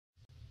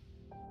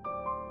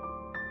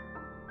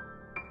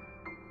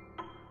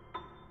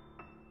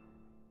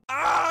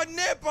Oh,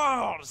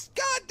 nipples!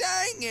 God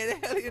dang it,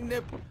 alien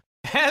nipple.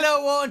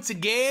 Hello once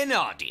again,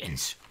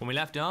 audience. When we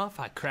left off,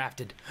 I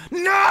crafted...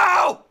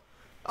 No!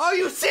 Are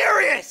you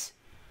serious?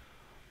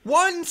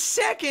 1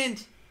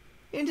 second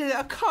into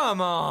the...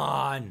 Come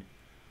on.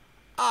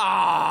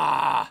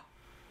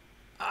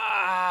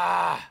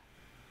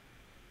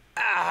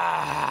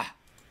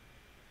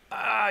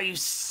 You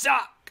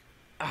suck.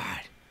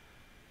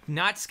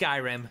 Not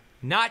Skyrim.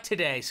 Not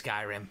today,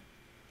 Skyrim.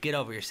 Get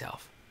over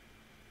yourself.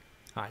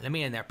 Alright, let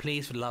me in there,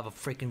 please, for the love of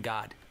freaking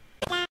God.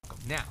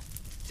 Now,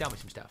 tell me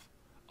some stuff.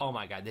 Oh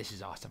my God, this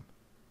is awesome.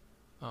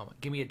 Oh,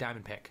 give me a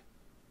diamond pick.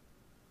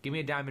 Give me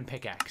a diamond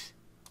pickaxe.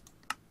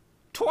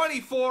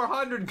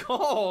 2,400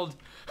 gold!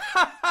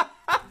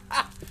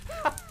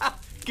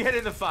 Get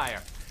in the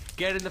fire.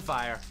 Get in the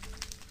fire.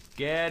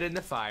 Get in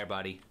the fire,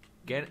 buddy.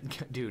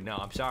 Dude, no,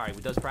 I'm sorry.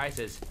 With those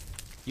prices,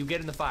 you get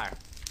in the fire.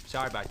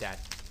 Sorry about that.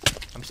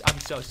 I'm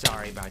so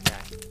sorry about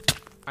that.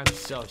 I'm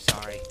so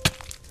sorry.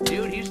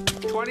 Dude, he's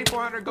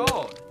 2,400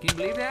 gold. Can you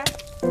believe that?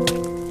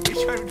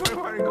 He's trying to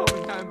 2,400 gold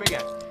with time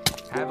bigger.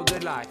 Have a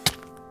good life.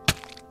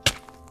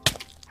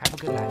 Have a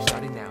good life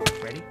starting now.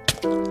 Ready?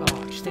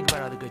 Oh, just think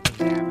about all the good things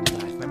that happen in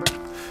life. Remember?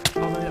 Oh,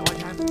 remember that one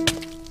time?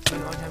 Remember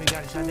that one time you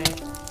got a Sunday?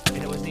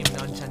 And it wasn't even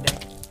on Sunday?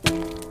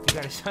 You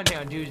got a Sunday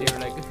on Tuesday. We're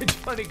like, it's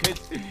funny because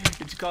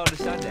it's called a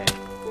Sunday.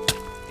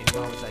 And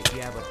your mom was like,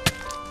 yeah, but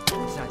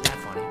it's not that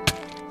funny.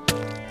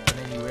 And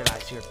then you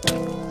realize you're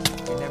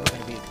never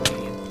going to be a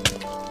comedian.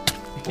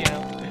 You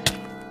know?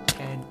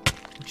 And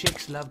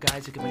chicks love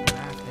guys that can make them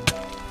laugh.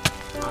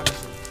 And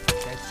obviously,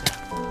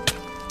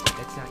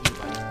 that's not you,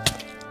 buddy.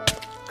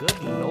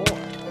 Good Lord.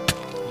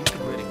 You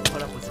could really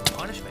put up with some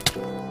punishment.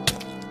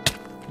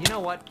 You know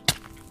what?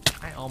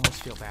 I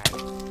almost feel bad.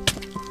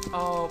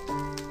 Oh,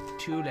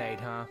 too late,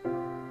 huh?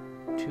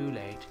 Too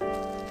late.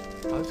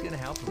 I was gonna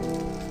help him.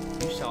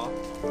 You saw.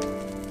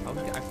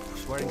 I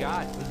swear to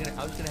God,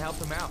 I was gonna help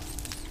him out.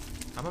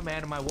 I'm a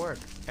man of my word.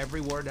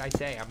 Every word I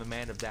say, I'm a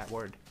man of that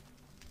word.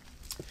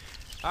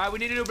 All right, we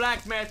need a new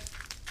blacksmith.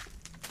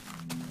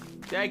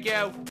 Thank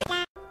you.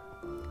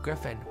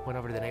 Griffin went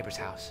over to the neighbor's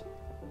house,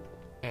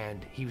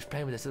 and he was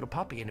playing with this little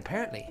puppy, and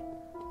apparently,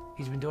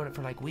 he's been doing it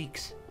for like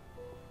weeks.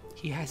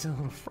 He has a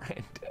little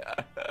friend.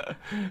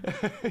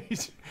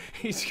 he's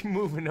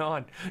moving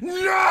on.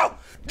 No!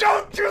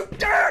 Don't you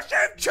dare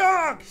send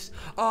chunks!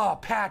 Oh,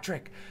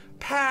 Patrick,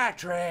 don't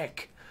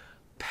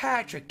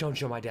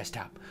show my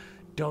desktop.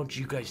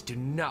 You guys do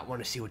not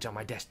want to see what's on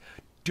my desk.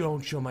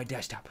 Don't show my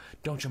desktop.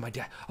 Don't show my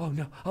desk. Oh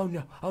no, oh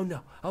no, oh no,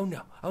 oh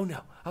no, oh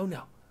no, oh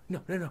no. No.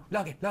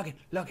 Log in.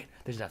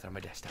 There's nothing on my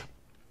desktop.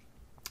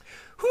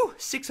 Whew,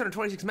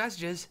 626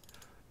 messages.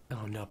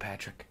 Oh no,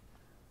 Patrick.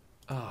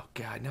 Oh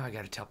God, now I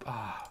gotta tell.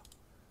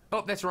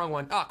 Oh, that's the wrong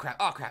one. Oh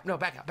crap. No,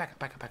 back up.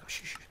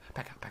 Shh.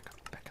 Back up.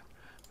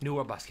 New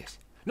World Buskis.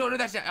 No,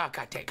 that's not. Oh,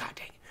 God dang.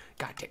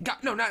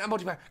 No, not a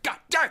multiplayer. God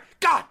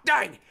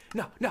dang.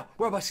 No,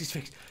 World Buskis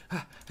fixed.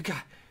 God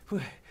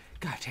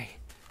dang.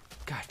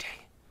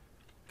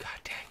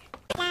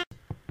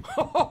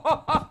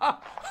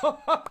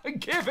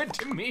 Give it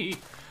to me.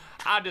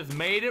 I just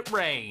made it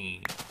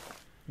rain.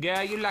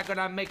 Girl, you like when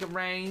I make it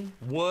rain?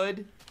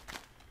 Wood?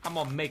 I'm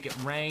gonna make it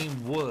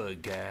rain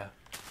wood, girl.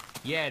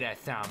 Yeah,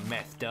 that sound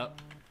messed up.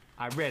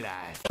 I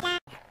realize.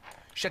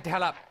 Shut the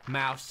hell up,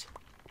 mouse.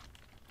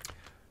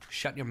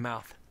 Shut your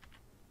mouth.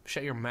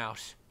 Shut your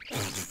mouse.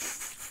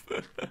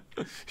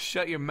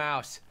 Shut your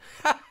mouse.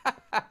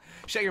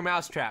 Shut your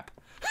mouse trap.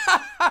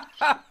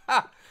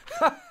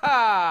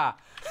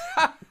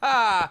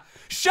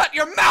 Shut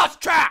your mouse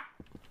trap!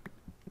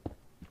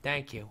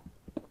 Thank you.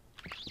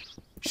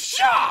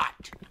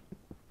 Shut!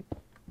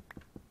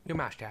 Your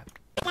mouse trap.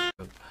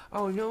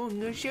 Oh no,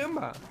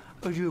 Simba.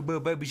 Oh, your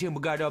baby Simba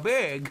got all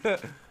big.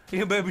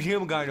 Your baby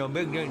Simba got all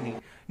big, didn't he?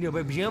 Your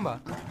baby Simba.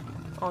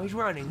 Oh, he's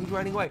running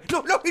away.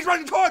 No, he's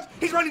running towards!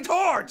 Baby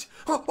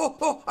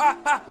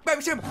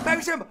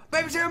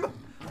Simba!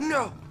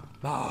 No!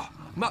 No!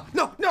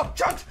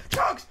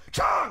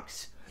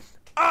 Chunks!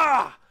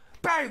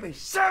 Baby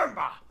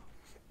Simba!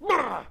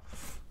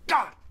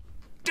 God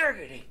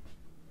diggity!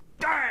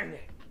 Dang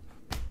it!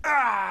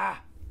 I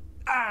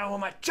don't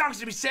want my chunks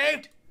to be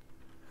saved!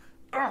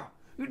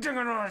 You think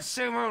I know the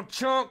same old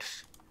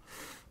chunks?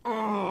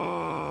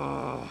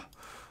 God,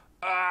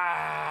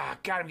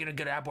 I'm getting a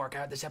good ab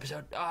workout this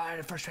episode.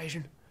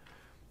 Frustration.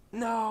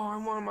 No, I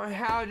want my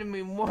house to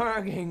be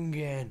working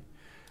again.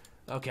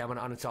 Okay, I'm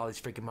gonna uninstall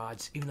these freaking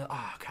mods. Even though,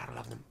 God, I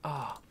love them.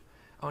 I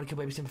wanna kill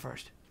Baby Simba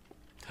first.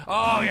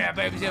 Oh yeah,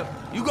 Baby Simba.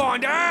 You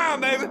going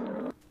down, baby.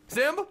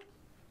 Simba?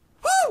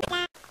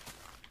 Woo!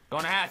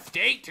 Gonna have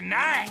steak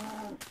tonight.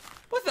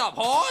 What's up,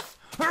 horse?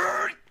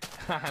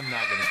 I'm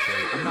not gonna kill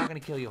you. I'm not gonna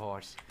kill you,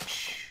 horse.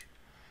 Shh.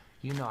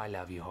 You know I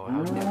love you, horse. I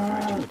would never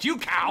hurt you. But you,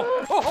 cow!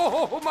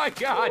 Oh my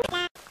God! Oh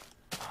my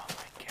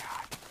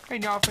God! Hey,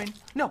 Dolphin.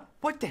 No.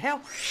 What the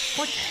hell?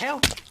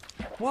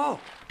 Whoa,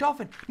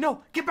 Dolphin!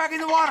 No, get back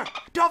in the water!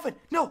 Dolphin!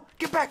 No,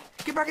 get back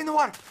in the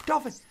water!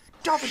 Dolphin,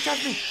 trust me!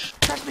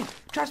 Get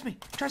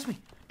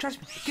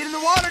in the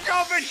water,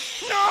 Dolphin!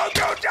 No,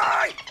 don't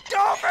die!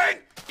 Dolphin!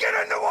 Get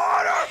in the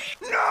water!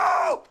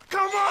 No!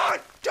 Come on!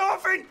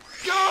 Dolphin!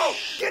 Go!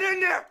 Get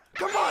in there!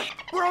 Come on!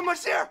 We're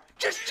almost there!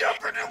 Just jump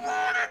in the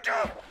water,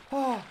 Dolphin!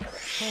 Oh,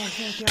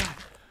 thank God.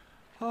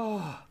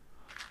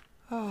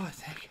 Oh,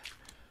 thank you.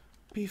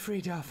 Be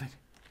free, Dolphin.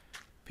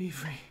 Be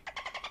free.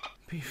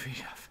 Be free,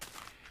 Dolphin.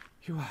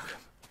 You're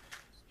welcome.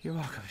 You're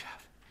welcome,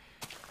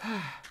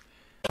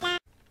 Dolphin.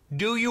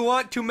 Do you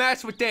want to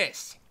mess with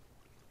this?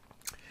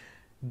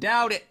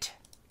 Doubt it.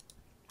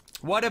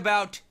 What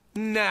about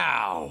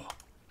now?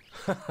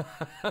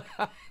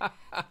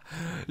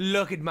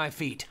 Look at my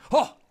feet.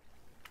 Oh!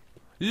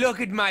 Look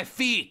at my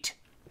feet.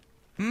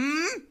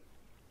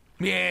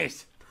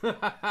 Yes. You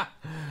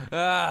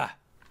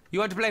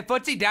want to play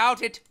footsie?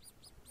 Doubt it.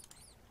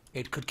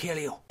 It could kill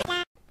you.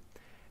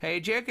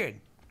 Hey,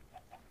 chicken.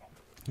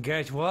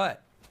 Guess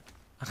what?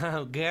 I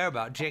don't care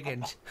about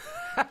chickens.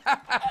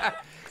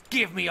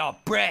 Give me your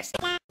breast.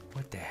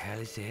 What the hell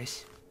is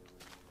this?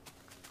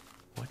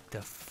 What the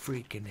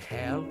freaking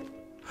hell?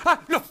 Ah,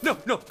 no,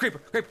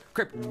 creeper.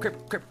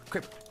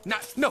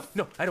 No,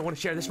 I don't want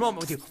to share this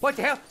moment with you. What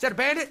the hell? Is that a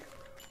bandit?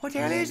 What the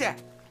hell is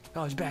that?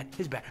 Oh, it's bad.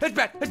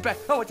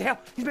 Oh, what the hell?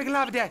 He's making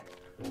lava death.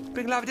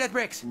 Big lava death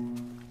bricks.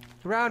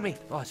 Around me.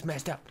 Oh, it's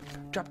messed up.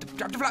 Drop the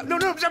flower. No,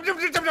 stop.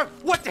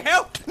 What the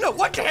hell? No,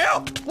 what the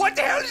hell? What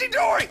the hell is he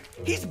doing?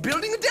 He's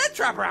building a death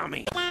trap around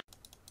me.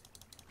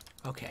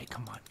 Okay,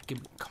 come on.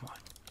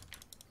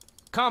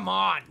 Come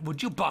on,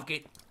 would you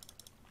bucket?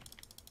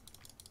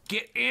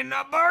 Get in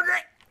the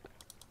bucket.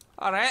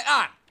 All right,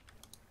 on.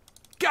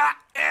 Get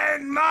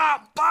in my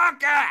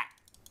bucket.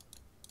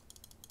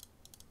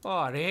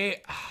 All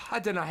right, I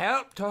didn't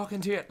help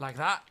talking to it like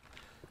that.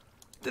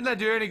 Didn't I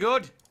do any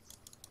good?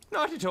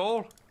 Not at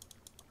all.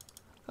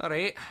 All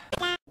right.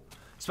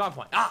 Spawn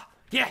point. Ah,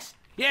 yes.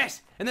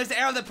 And there's the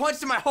arrow that points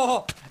to my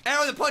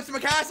arrow that points to my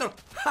castle.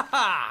 Ha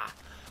ha.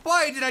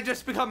 Why did I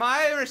just become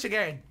Irish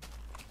again?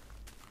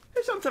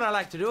 It's something I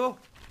like to do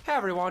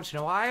every once in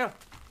a while.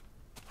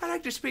 I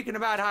like to speak in a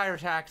bad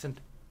Irish accent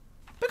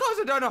because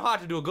I don't know how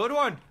to do a good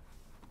one.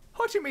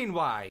 What do you mean,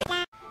 why?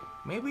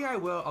 Maybe I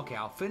will. Okay,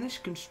 I'll finish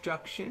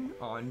construction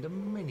on the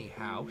mini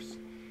house,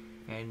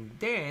 and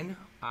then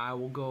I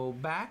will go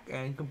back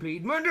and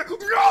complete No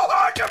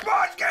Hunter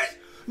Boskis!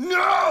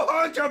 No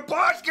Hunter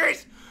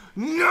Boskis!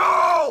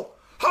 No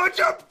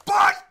Hunter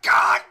Boskis!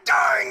 God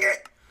dang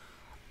it!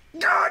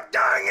 God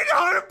dang it,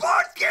 Hunter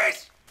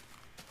Boskis!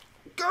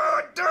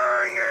 God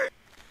dang it!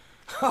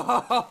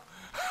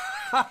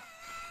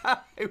 I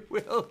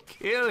will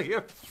kill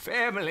your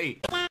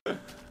family.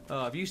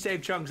 If you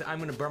save chunks, I'm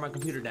gonna burn my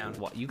computer down.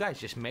 What, you guys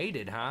just made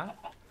it, huh?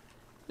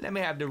 Let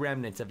me have the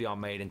remnants of your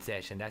maiden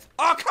session. That's...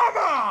 Oh, come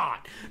on!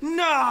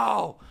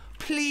 No!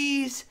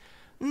 Please?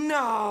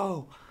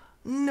 No!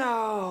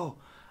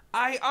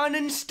 I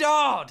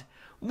uninstalled!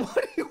 What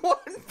do you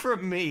want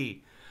from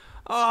me?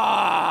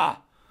 No!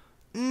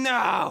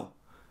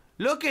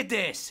 Look at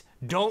this!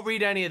 Don't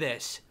read any of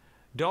this.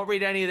 Don't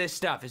read any of this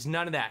stuff. It's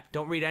none of that.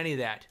 Don't read any of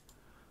that.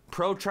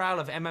 Pro trial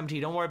of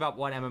MMT. Don't worry about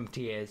what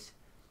MMT is.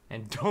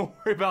 And don't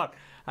worry about...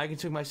 I can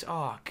swing my...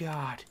 Oh,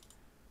 God.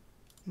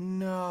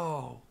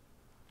 No.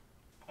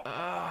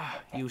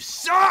 You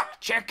suck,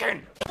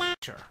 chicken!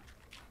 Sure.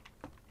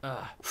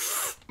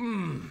 That's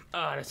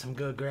some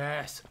good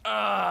grass.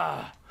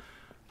 I'm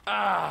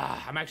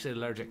actually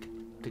allergic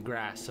to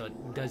grass, so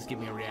it does give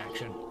me a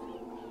reaction.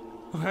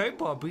 Hey,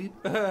 puppy.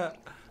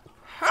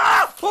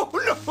 Oh,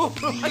 no!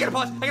 I gotta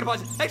pause.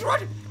 Thanks for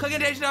watching. Click on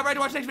the right to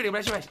watch the next video.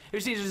 Bless you guys. If you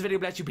see this video,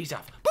 bless you. Peace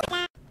off.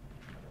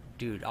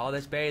 Dude, all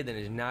this bathing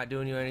is not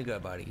doing you any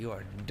good, buddy. You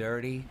are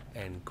dirty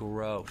and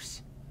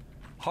gross.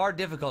 Hard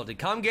difficulty.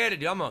 Come get it,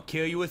 dude. I'm gonna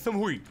kill you with some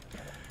wheat.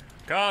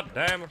 God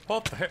damn it.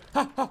 What the hell?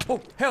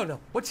 Oh, hell no.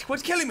 What's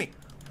killing me?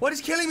 What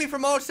is killing me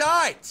from all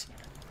sides?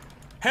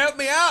 Help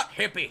me out,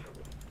 hippie.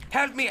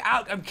 Help me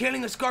out. I'm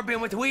killing a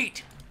scorpion with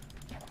wheat.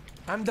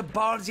 I'm the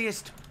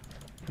ballsiest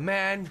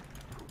man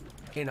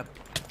in a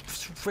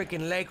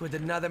freaking lake with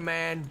another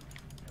man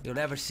you'll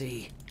ever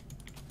see.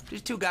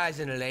 There's two guys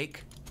in a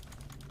lake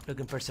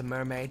looking for some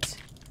mermaids.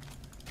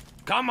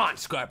 Come on,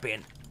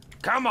 scorpion.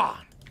 Come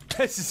on.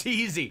 This is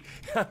easy.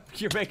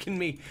 You're making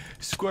me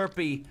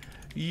squirpy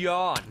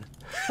yawn.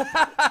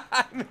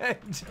 I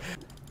meant...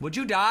 Would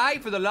you die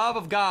for the love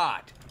of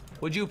God?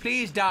 Would you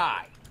please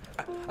die?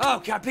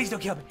 Oh, God, please don't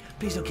kill me.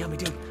 Please don't kill me,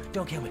 dude.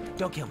 Don't kill me.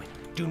 Don't kill me.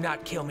 Do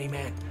not kill me,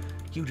 man.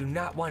 You do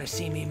not want to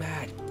see me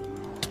mad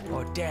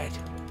or dead.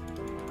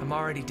 I'm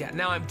already dead.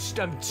 Now I'm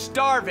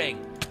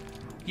starving.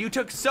 You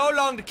took so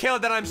long to kill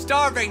that I'm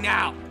starving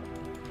now.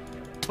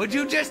 Would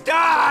you just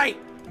die?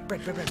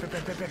 Bread.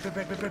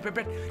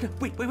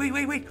 Wait.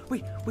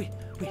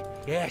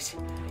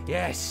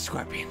 Yes,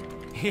 scorpion.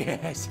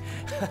 Yes.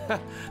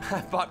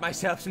 I bought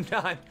myself some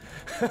time.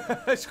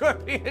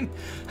 Scorpion,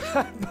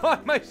 I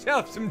bought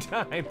myself some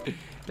time.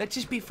 Let's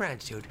just be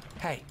friends, dude.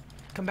 Hey,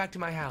 come back to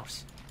my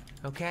house,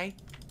 okay?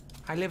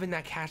 I live in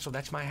that castle.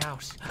 That's my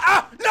house.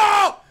 Ah,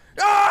 no!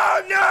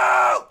 Oh,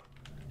 no!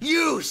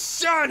 You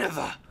son of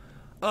a...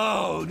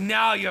 Oh,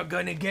 now you're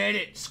gonna get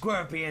it,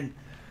 Scorpion.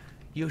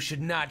 You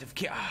should not have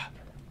killed...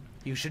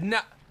 You should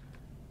not...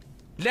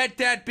 Let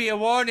that be a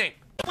warning.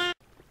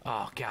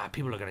 Oh God,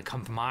 people are gonna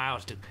come for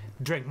miles to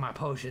drink my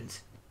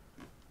potions.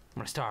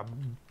 I'm gonna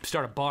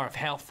start a bar of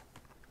health.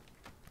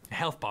 A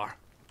health bar.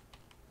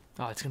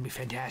 Oh, it's gonna be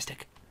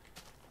fantastic.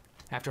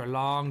 After a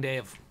long day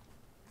of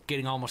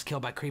getting almost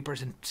killed by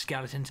creepers and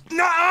skeletons.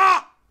 No!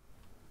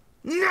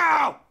 No!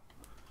 I'm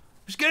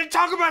just gonna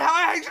talk about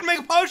how I can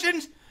make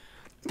potions.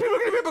 People are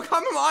gonna be able to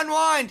come and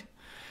unwind.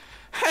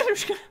 And they're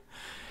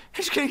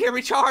just gonna get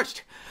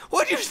recharged.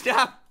 Would you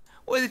stop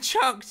with the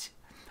chunks?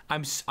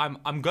 I'm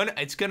gonna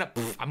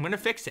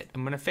fix it.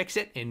 I'm gonna fix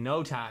it in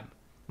no time.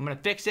 I'm gonna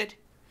fix it.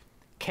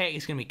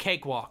 It's gonna be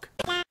cakewalk.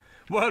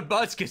 World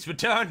Buskets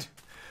returned.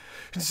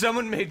 And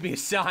someone made me a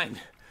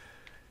sign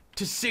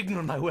to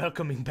signal my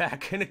welcoming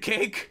back, and a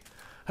cake,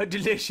 a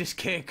delicious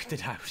cake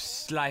that I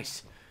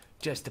slice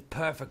just the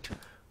perfect.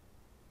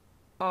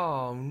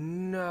 Oh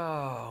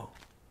no.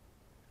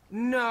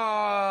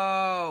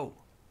 No!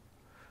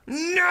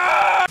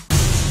 No!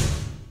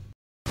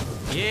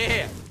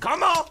 Yeah,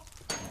 come on!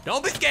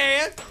 Don't be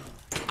scared!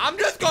 I'm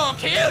just gonna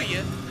kill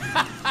you!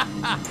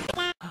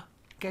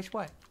 Guess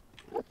what?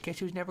 Guess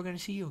who's never gonna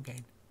see you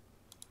again?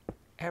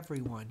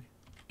 Everyone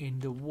in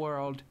the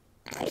world.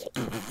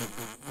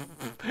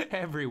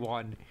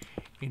 Everyone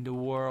in the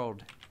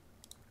world.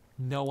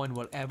 No one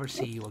will ever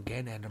see you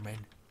again,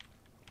 Enderman.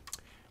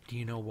 Do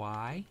you know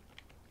why?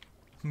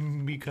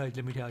 Because,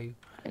 let me tell you.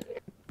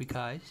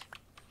 Because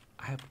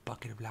I have a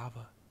bucket of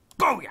lava.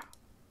 Booyah!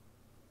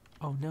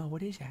 Oh no,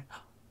 what is that?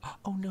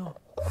 Oh no.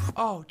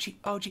 Oh gee,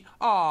 oh gee.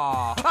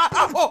 Oh.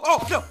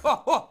 Oh no.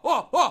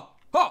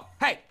 Oh.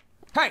 Hey.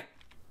 Hey.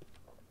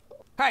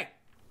 Hey.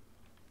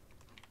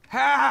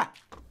 Ha.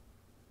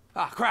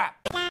 Ah, crap.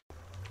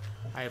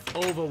 I have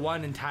over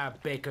 1 entire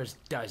baker's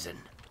dozen.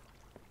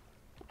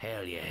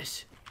 Hell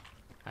yes.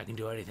 I can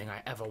do anything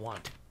I ever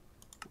want.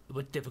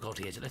 What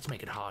difficulty is it? Let's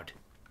make it hard.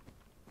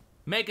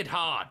 Make it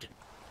hard.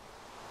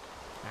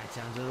 That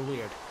sounds a little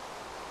weird.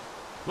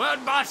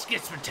 World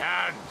Baskets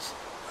returns.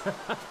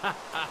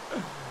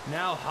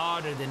 Now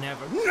harder than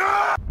ever.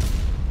 No!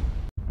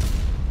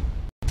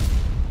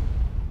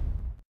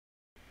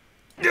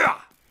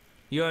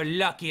 You're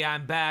lucky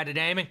I'm bad at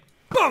aiming.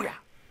 Booyah!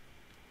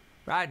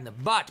 Right in the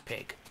butt,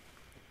 pig.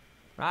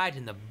 Right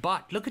in the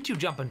butt. Look at you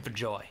jumping for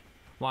joy.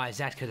 Why is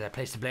that? Because I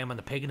placed the blame on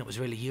the pig and it was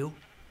really you?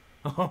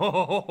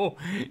 Oh,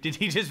 did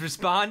he just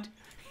respond?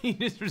 He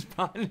just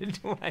responded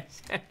to what I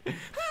said.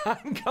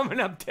 I'm coming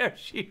up there,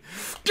 she.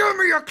 Give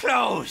me your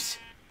clothes!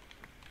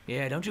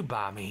 Yeah, don't you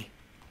bar me.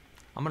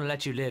 I'm gonna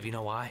let you live, you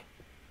know why?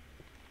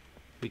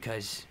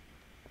 Because,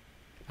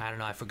 I don't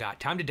know, I forgot.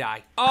 Time to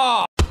die.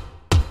 Oh!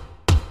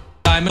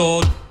 I'm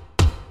old.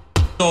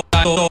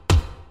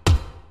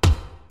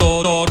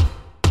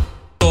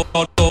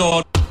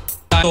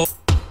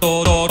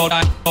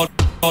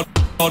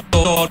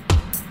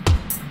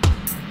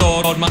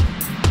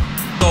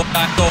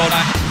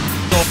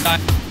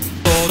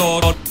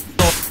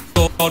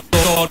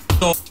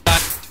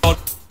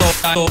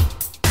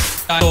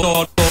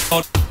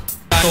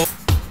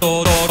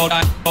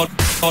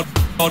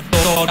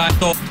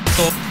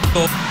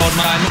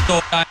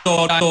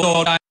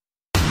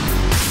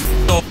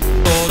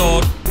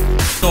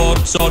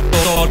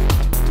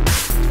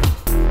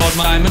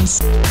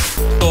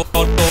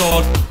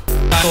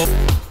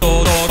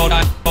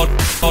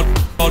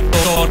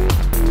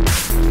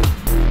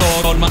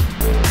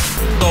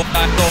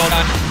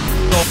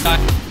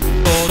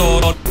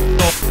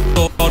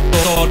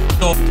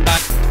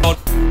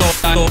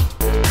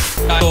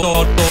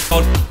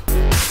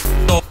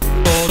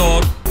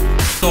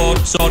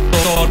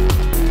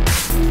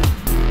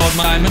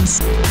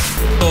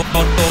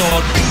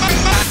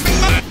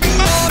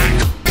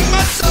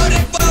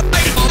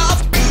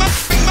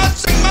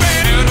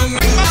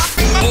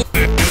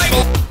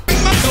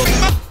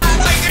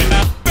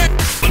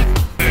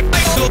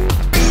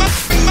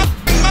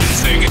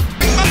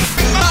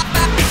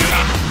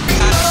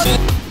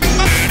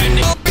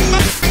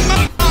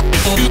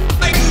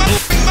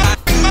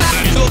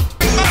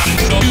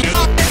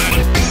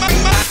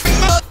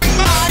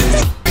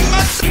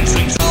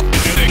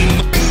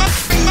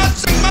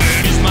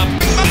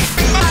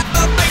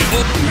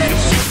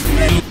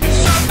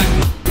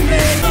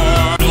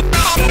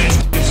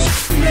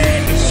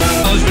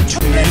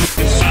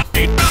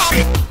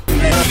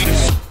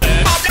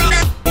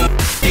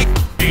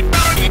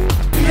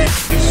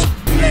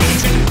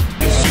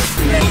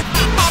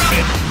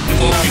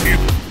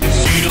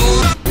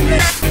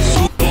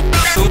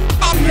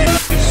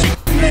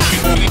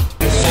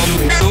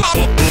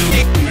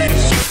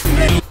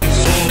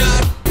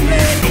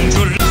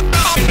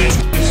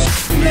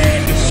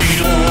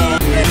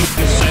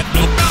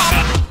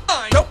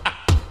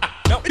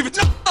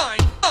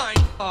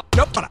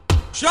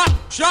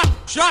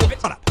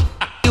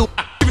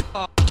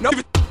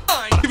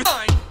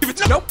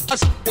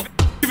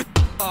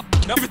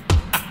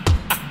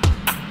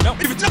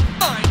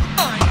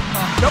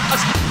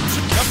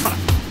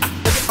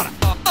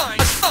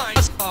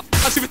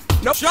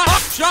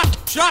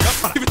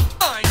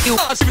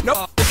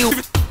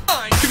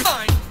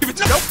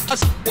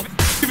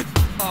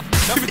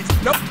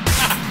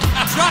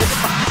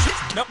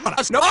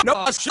 no,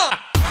 no,